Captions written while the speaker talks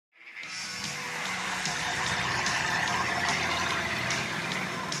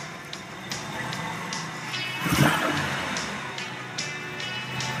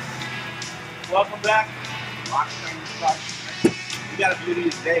Welcome back. ROCKtober. We got a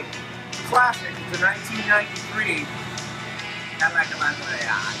beauty today. Classic. It's a 1993 Cadillac Allante.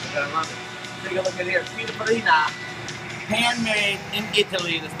 You're gonna love it. Take a look at here. Convertible. Handmade in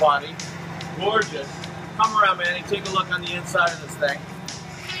Italy, this body. Gorgeous. Come around, Manny. Take a look on the inside of this thing.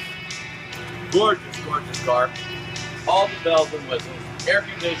 Gorgeous, gorgeous car. All the bells and whistles. Air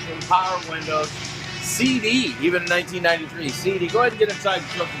conditioning, power windows, CD, even 1993 CD. Go ahead and get inside and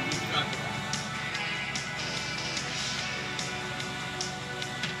show some good shots.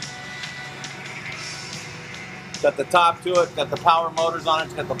 Got the top to it, got the power motors on it,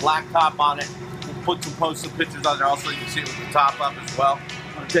 it's got the black top on it. We'll post some pictures on there also, you can see it with the top up as well.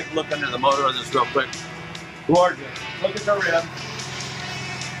 I'm gonna take a look under the motor on this real quick. Gorgeous. Look at the rim.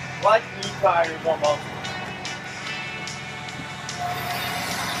 Like new tires almost.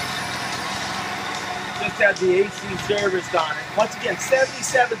 Just had the AC serviced on it. Once again,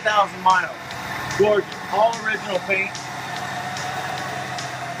 77,000 miles. Gorgeous. All original paint.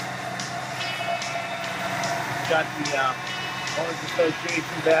 Got the Owners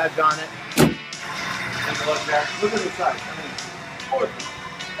Association badge on it. Take a look there. Look at the size. I mean, gorgeous.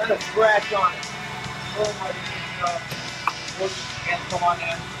 Got a scratch on it. Oh my stuff. Look, and come on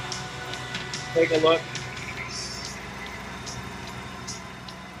in. Take a look.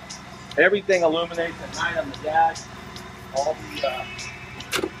 Everything illuminates at night on the dash. All the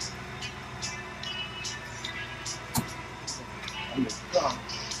on the trunk.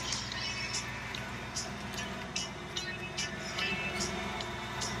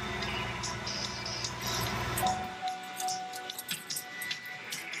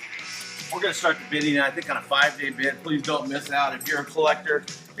 We're going to start the bidding, I think, on a 5-day bid. Please don't miss out. If you're a collector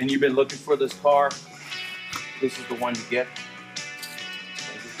and you've been looking for this car, this is the one to get.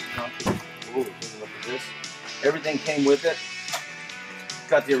 Ooh, take a look at this. Everything came with it.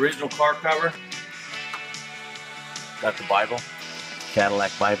 Got the original car cover. Got the Bible.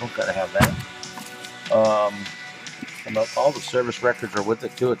 Cadillac Bible. Gotta have that. And all the service records are with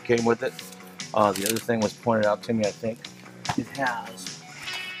it too. It came with it. The other thing was pointed out to me, I think. It has.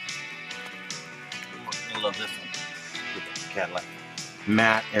 I love this one. With the Cadillac.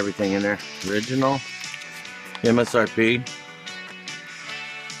 Matte, everything in there. Original. MSRP.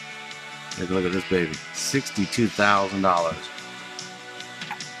 Take a look at this baby. $62,000.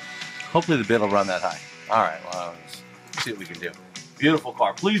 Hopefully the bid will run that high. Alright, well, let's see what we can do. Beautiful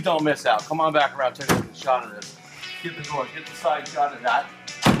car. Please don't miss out. Come on back around, take a look at the shot of this. Get the door, get the side shot of that.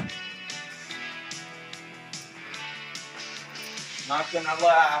 Not gonna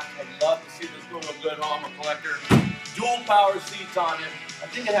laugh. I'd love to see this go to a good home, a collector. Dual power seats on it. I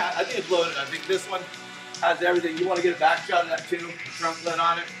think it's loaded. I think this one has everything. You want to get a back shot of that too. The trunk lid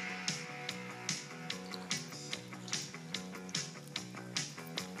on it.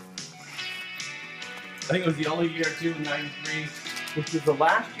 I think it was the only year too, 93, which was the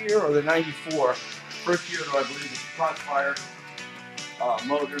last year or the 94. First year though, I believe, was the Crossfire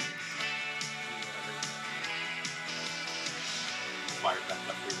motor. Fire back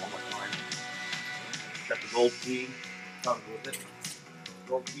up here one more time. Got the gold key, comes with it.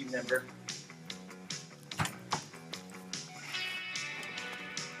 Gold key member.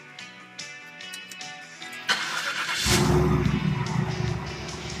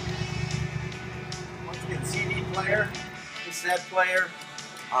 CD player, cassette player,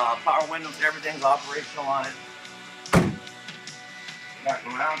 power windows, everything's operational on it. Back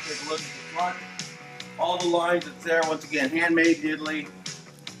around, take a look at the front. All the lines that's there, once again, handmade in Italy.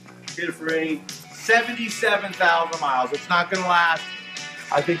 Get it for any 77,000 miles. It's not going to last.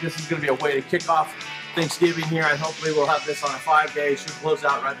 I think this is going to be a way to kick off Thanksgiving here, and hopefully we'll have this on a 5-day. Should close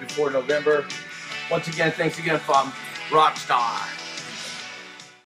out right before November. Once again, thanks again from Rockstar.